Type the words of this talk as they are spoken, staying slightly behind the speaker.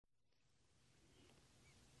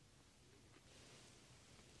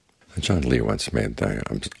John Lee once made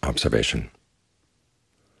the observation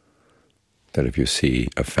that if you see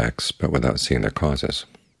effects but without seeing their causes,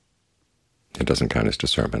 it doesn't count as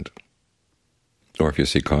discernment. Or if you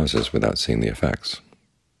see causes without seeing the effects,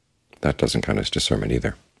 that doesn't count as discernment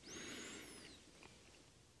either.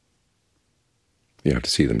 You have to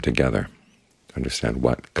see them together, understand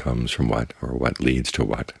what comes from what, or what leads to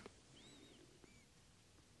what.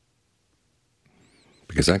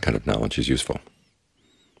 Because that kind of knowledge is useful.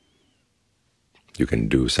 You can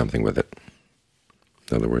do something with it.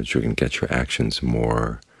 In other words, you can get your actions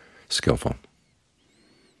more skillful,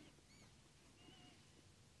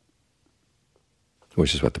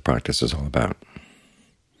 which is what the practice is all about.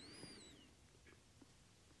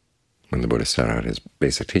 When the Buddha set out his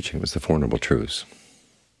basic teaching, it was the Four Noble Truths.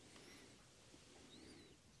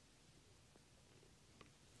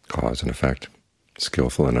 Cause and effect,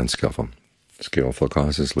 skillful and unskillful. Skillful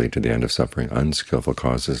causes lead to the end of suffering. Unskillful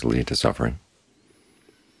causes lead to suffering.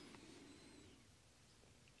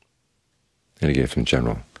 And he gave some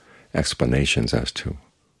general explanations as to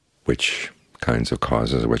which kinds of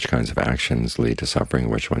causes, which kinds of actions lead to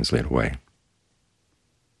suffering, which ones lead away.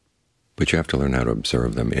 But you have to learn how to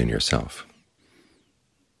observe them in yourself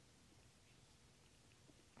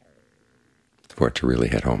for it to really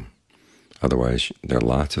hit home. Otherwise, there are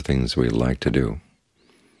lots of things we like to do,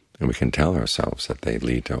 and we can tell ourselves that they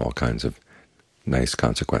lead to all kinds of nice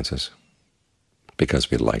consequences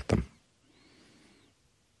because we like them.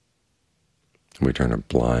 We turn a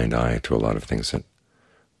blind eye to a lot of things that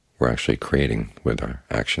we're actually creating with our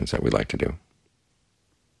actions that we like to do.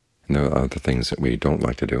 And there are other things that we don't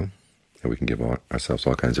like to do, and we can give ourselves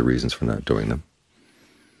all kinds of reasons for not doing them,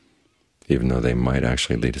 even though they might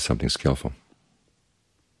actually lead to something skillful.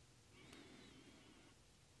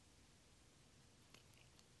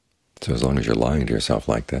 So as long as you're lying to yourself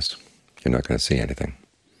like this, you're not going to see anything.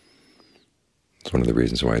 It's one of the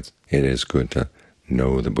reasons why it is good to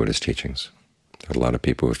know the Buddhist teachings. There are a lot of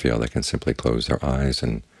people who feel they can simply close their eyes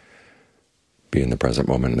and be in the present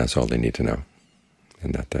moment, and that's all they need to know,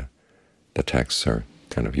 and that the texts are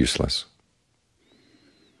kind of useless.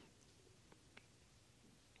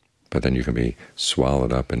 But then you can be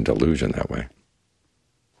swallowed up in delusion that way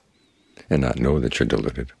and not know that you're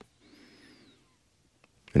deluded.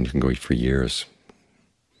 And you can go for years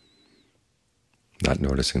not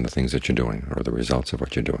noticing the things that you're doing or the results of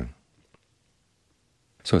what you're doing.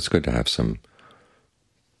 So it's good to have some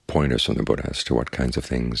pointers from the Buddha as to what kinds of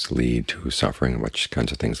things lead to suffering and which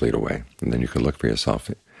kinds of things lead away. And then you can look for yourself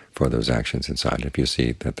for those actions inside. If you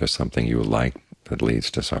see that there's something you like that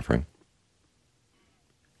leads to suffering,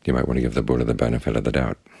 you might want to give the Buddha the benefit of the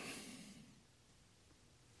doubt.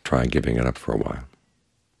 Try giving it up for a while.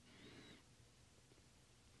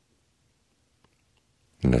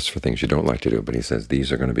 And that's for things you don't like to do, but he says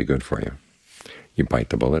these are going to be good for you. You bite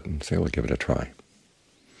the bullet and say, well, give it a try.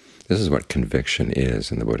 This is what conviction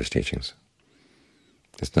is in the Buddhist teachings.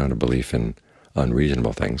 It's not a belief in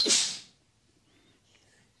unreasonable things.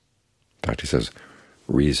 In fact, he says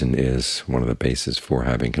reason is one of the bases for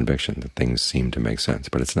having conviction, that things seem to make sense,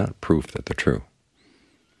 but it's not proof that they're true.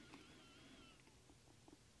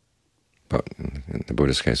 But in the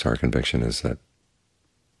Buddhist case, our conviction is that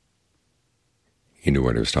he knew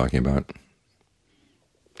what he was talking about,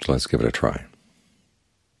 so let's give it a try.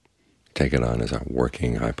 Take it on as a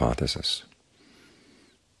working hypothesis.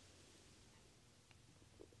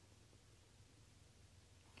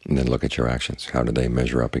 And then look at your actions. How do they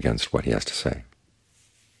measure up against what he has to say?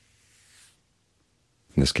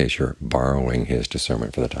 In this case, you're borrowing his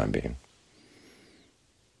discernment for the time being.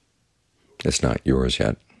 It's not yours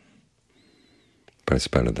yet, but it's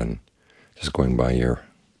better than just going by your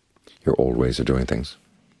old ways of doing things.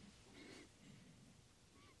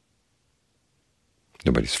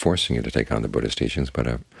 Nobody's forcing you to take on the Buddhist teachings,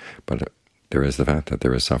 but there is the fact that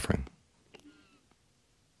there is suffering.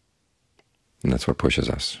 And that's what pushes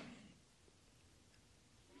us.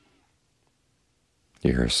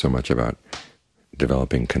 You hear so much about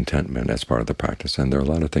developing contentment as part of the practice, and there are a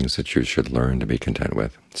lot of things that you should learn to be content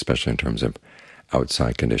with, especially in terms of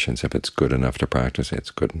outside conditions. If it's good enough to practice, it's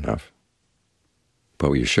good enough. But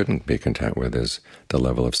what you shouldn't be content with is the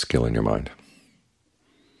level of skill in your mind.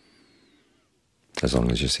 As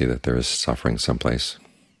long as you see that there is suffering someplace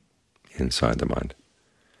inside the mind.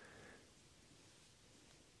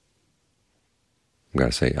 I've got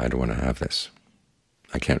to say, I don't want to have this.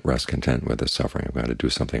 I can't rest content with this suffering. I've got to do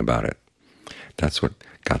something about it. That's what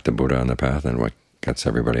got the Buddha on the path and what gets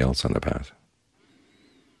everybody else on the path.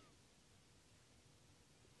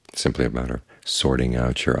 It's simply a matter of sorting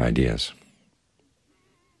out your ideas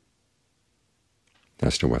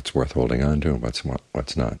as to what's worth holding on to and what's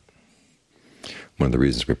not. One of the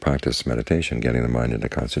reasons we practice meditation, getting the mind into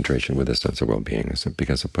concentration with a sense of well-being, is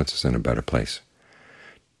because it puts us in a better place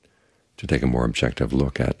to take a more objective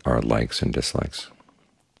look at our likes and dislikes.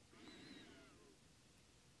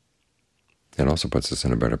 It also puts us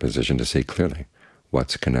in a better position to see clearly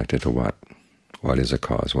what's connected to what is a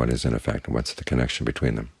cause, what is an effect, and what's the connection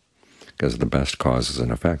between them. Because the best causes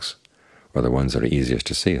and effects are the ones that are easiest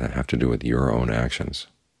to see, that have to do with your own actions.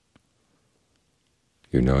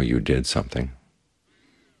 You know you did something,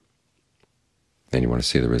 and you want to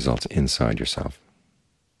see the results inside yourself.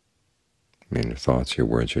 I mean, your thoughts, your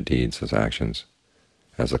words, your deeds as actions,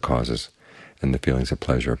 as the causes, and the feelings of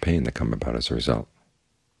pleasure or pain that come about as a result.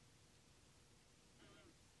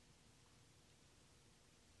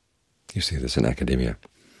 You see this in academia.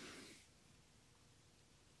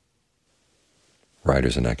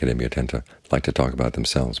 Writers in academia tend to like to talk about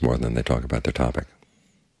themselves more than they talk about their topic.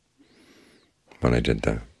 When I did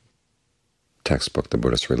the textbook, The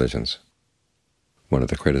Buddhist Religions, one of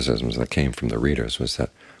the criticisms that came from the readers was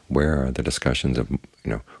that where are the discussions of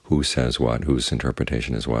who says what, whose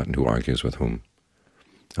interpretation is what, and who argues with whom?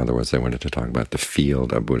 In other words, they wanted to talk about the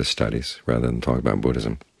field of Buddhist studies rather than talk about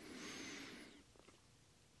Buddhism.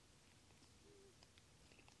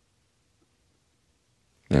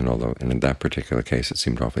 And in that particular case it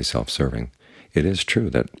seemed awfully self-serving, it is true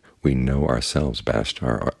that we know ourselves best,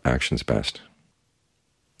 our actions best.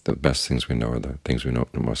 The best things we know, are the things we know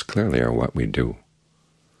most clearly, are what we do.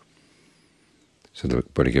 So the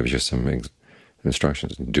Buddha gives you some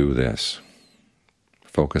instructions. Do this.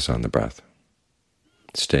 Focus on the breath.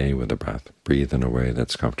 Stay with the breath. Breathe in a way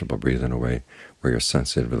that's comfortable. Breathe in a way where you're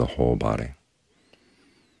sensitive to the whole body.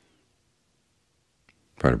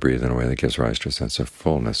 Try to breathe in a way that gives rise to a sense of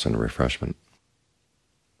fullness and refreshment.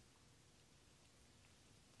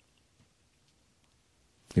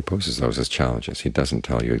 He poses those as challenges. He doesn't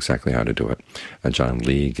tell you exactly how to do it. John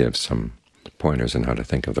Lee gives some pointers on how to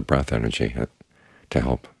think of the breath energy to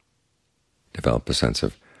help develop a sense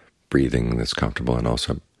of breathing that's comfortable, and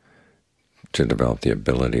also to develop the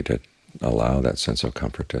ability to allow that sense of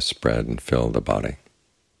comfort to spread and fill the body.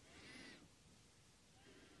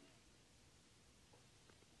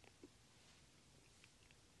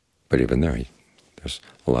 But even there's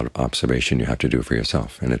a lot of observation you have to do for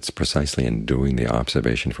yourself, and it's precisely in doing the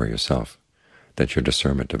observation for yourself that your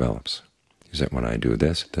discernment develops. You say, when I do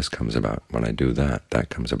this, this comes about. When I do that, that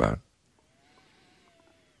comes about.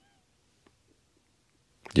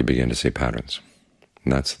 You begin to see patterns,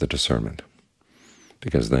 and that's the discernment.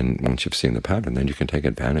 Because then, once you've seen the pattern, then you can take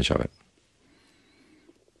advantage of it.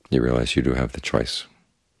 You realize you do have the choice.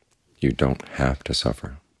 You don't have to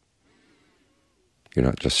suffer. You're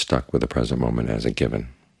not just stuck with the present moment as a given.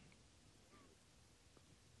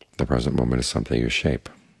 The present moment is something you shape,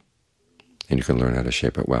 and you can learn how to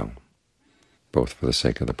shape it well, both for the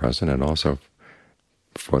sake of the present and also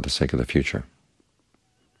for the sake of the future.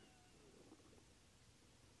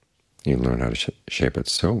 You learn how to shape it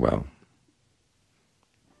so well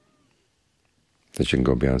that you can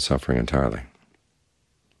go beyond suffering entirely.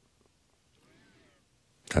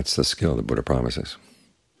 That's the skill the Buddha promises.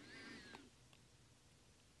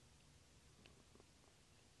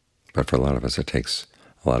 But for a lot of us, it takes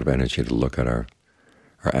a lot of energy to look at our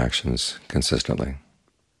actions consistently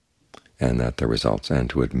and at the results, and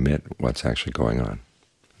to admit what's actually going on,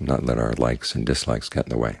 not let our likes and dislikes get in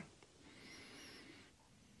the way.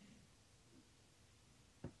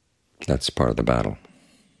 That's part of the battle.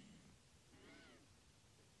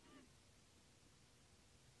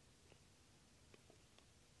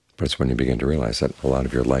 But it's when you begin to realize that a lot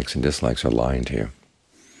of your likes and dislikes are lying to you.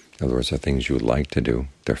 In other words, they're things you like to do,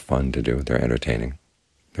 they're fun to do, they're entertaining,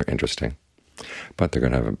 they're interesting, but they're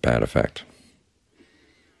going to have a bad effect.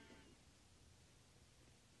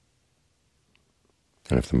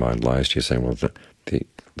 And if the mind lies to you saying, well,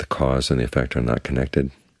 the cause and the effect are not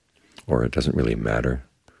connected, or it doesn't really matter,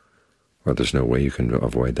 or there's no way you can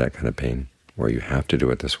avoid that kind of pain, or you have to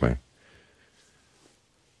do it this way,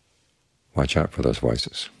 watch out for those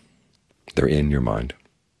voices. They're in your mind,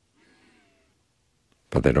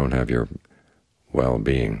 but they don't have your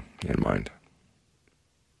well-being in mind.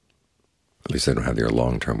 At least they don't have your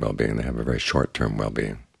long-term well-being. They have a very short-term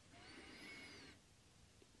well-being.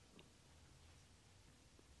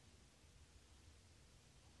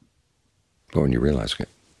 But when you realize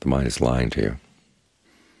the mind is lying to you,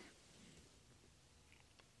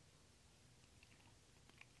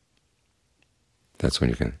 that's when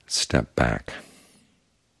you can step back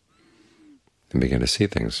and begin to see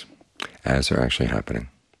things as they're actually happening,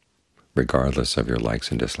 regardless of your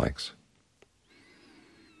likes and dislikes.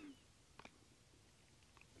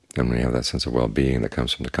 And when you have that sense of well-being that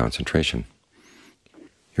comes from the concentration,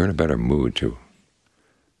 you're in a better mood to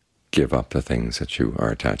give up the things that you are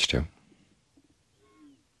attached to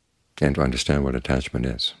and to understand what attachment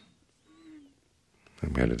is.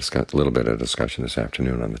 And we had a little bit of discussion this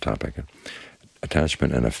afternoon on the topic.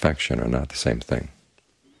 Attachment and affection are not the same thing.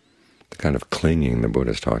 The kind of clinging the Buddha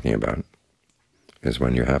is talking about is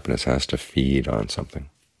when your happiness has to feed on something,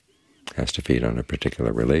 has to feed on a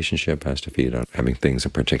particular relationship, has to feed on having things a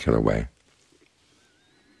particular way.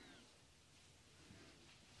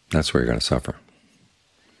 That's where you're going to suffer.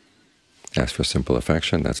 As for simple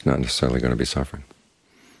affection, that's not necessarily going to be suffering.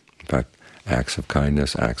 In fact, acts of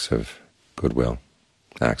kindness, acts of goodwill,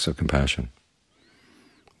 acts of compassion,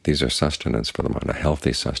 these are sustenance for the mind, a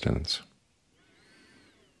healthy sustenance.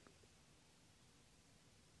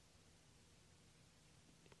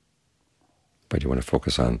 But you want to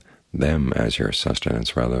focus on them as your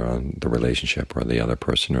sustenance rather than on the relationship or the other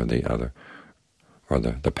person or the other, or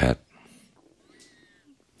the pet,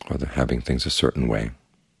 or the having things a certain way.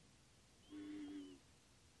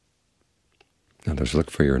 In other words, look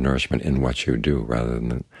for your nourishment in what you do rather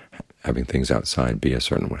than having things outside be a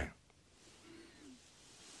certain way.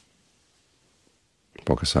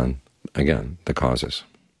 Focus on, again, the causes.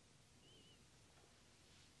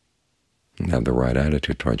 And have the right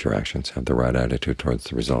attitude towards your actions, have the right attitude towards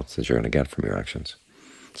the results that you're going to get from your actions.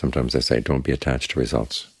 Sometimes they say, don't be attached to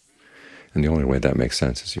results. And the only way that makes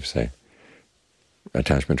sense is you say,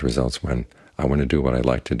 attachment to results when I want to do what I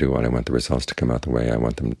like to do and I want the results to come out the way I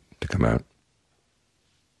want them to come out.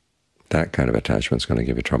 That kind of attachment is going to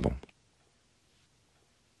give you trouble.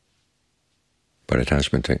 But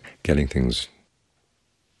attachment to getting things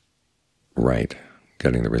right,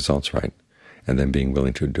 getting the results right, and then being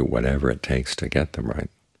willing to do whatever it takes to get them right,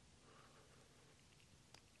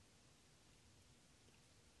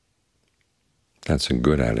 that's a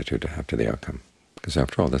good attitude to have to the outcome. Because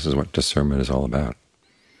after all, this is what discernment is all about,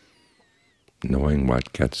 knowing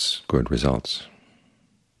what gets good results,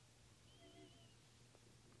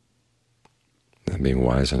 and being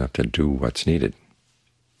wise enough to do what's needed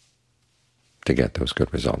to get those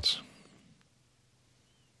good results.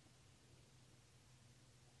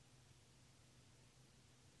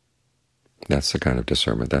 That's the kind of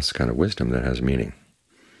discernment, that's the kind of wisdom that has meaning,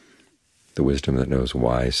 the wisdom that knows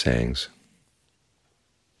wise sayings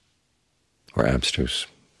or abstruse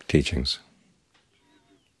teachings.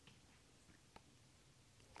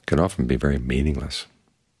 Can often be very meaningless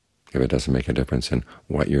if it doesn't make a difference in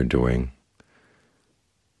what you're doing,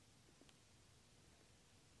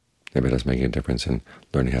 if it doesn't make a difference in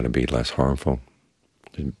learning how to be less harmful,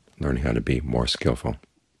 learning how to be more skillful.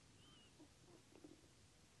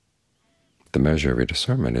 The measure of your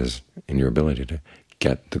discernment is in your ability to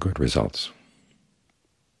get the good results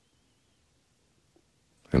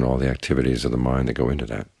and all the activities of the mind that go into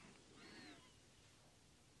that.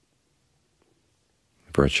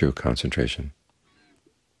 Virtue, concentration,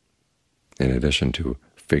 in addition to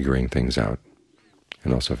figuring things out,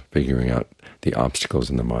 and also figuring out the obstacles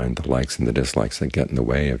in the mind, the likes and the dislikes that get in the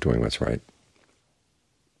way of doing what's right.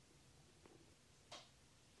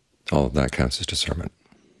 All of that counts as discernment,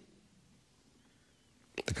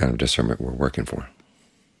 the kind of discernment we're working for.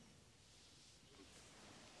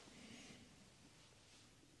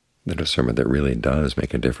 The discernment that really does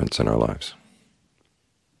make a difference in our lives.